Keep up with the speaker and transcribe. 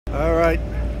All right,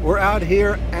 we're out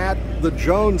here at the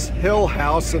Jones Hill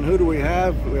house, and who do we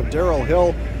have? We have Darryl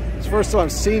Hill. It's the first time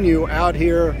I've seen you out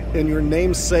here in your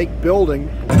namesake building.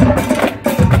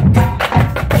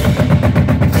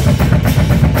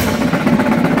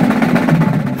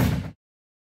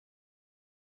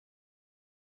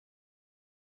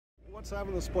 What's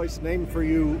having this place named for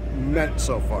you meant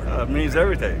so far? It means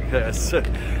everything. It's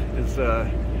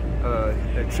a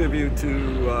tribute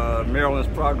to Maryland's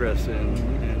progress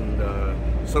in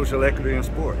social equity in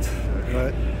sports.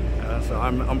 Right. So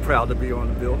I'm proud to be on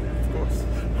the building, of course.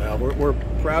 Well, we're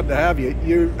proud to have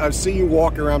you. I see you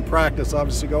walk around practice,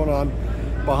 obviously going on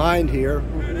behind here.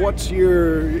 What's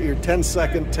your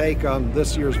 10-second take on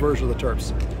this year's version of the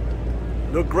Terps?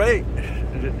 Look great.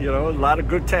 You know, a lot of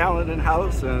good talent in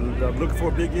house, and looking for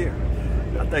a big year.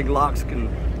 I think Locks can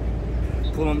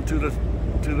pull them to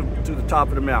the top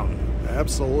of the mountain.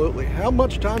 Absolutely. How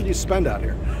much time do you spend out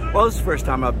here? Well, it's the first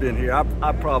time I've been here.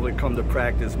 I probably come to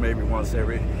practice maybe once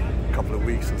every couple of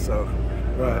weeks or so.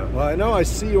 Right. Well, I know I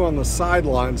see you on the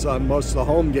sidelines on most of the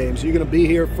home games. Are you going to be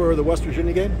here for the West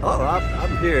Virginia game? Oh,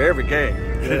 I'm here every game.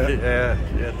 Yeah,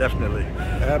 yeah, definitely.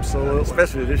 Absolutely.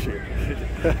 Especially this year.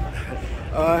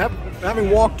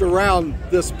 Having walked around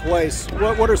this place,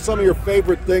 what are some of your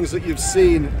favorite things that you've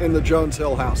seen in the Jones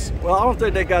Hill house? Well, I don't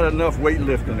think they got enough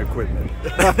weightlifting equipment.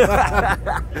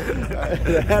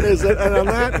 That is it. And on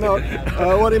that note,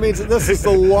 what he means is this is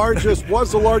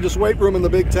was the largest weight room in the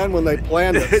Big Ten when they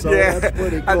planned it. So yeah, that's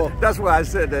pretty cool. That's why I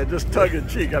said that, just tongue in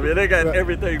cheek. I mean, they got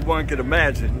everything one could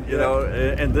imagine, you know,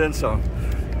 and then some.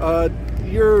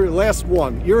 Your last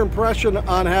one, your impression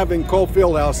on having Cole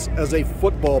Fieldhouse as a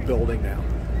football building now?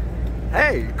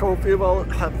 Hey, Cole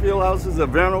Fieldhouse is a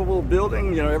venerable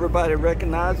building. You know, everybody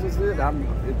recognizes it.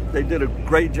 They did a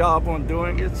great job on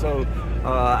doing it. So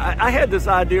I had this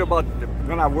idea about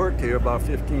when I worked here about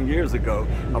 15 years ago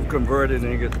of converting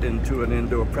it into an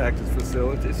indoor practice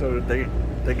facility. So they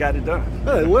got it done.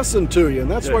 They listened to you,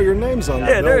 and that's why your name's on that.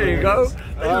 Yeah, there you go.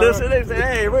 They listen. They say,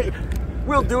 hey,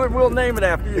 we'll do it. We'll name it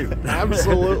after you.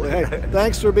 Absolutely. Hey,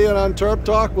 thanks for being on Terp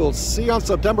Talk. We'll see you on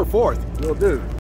September 4th. We'll do.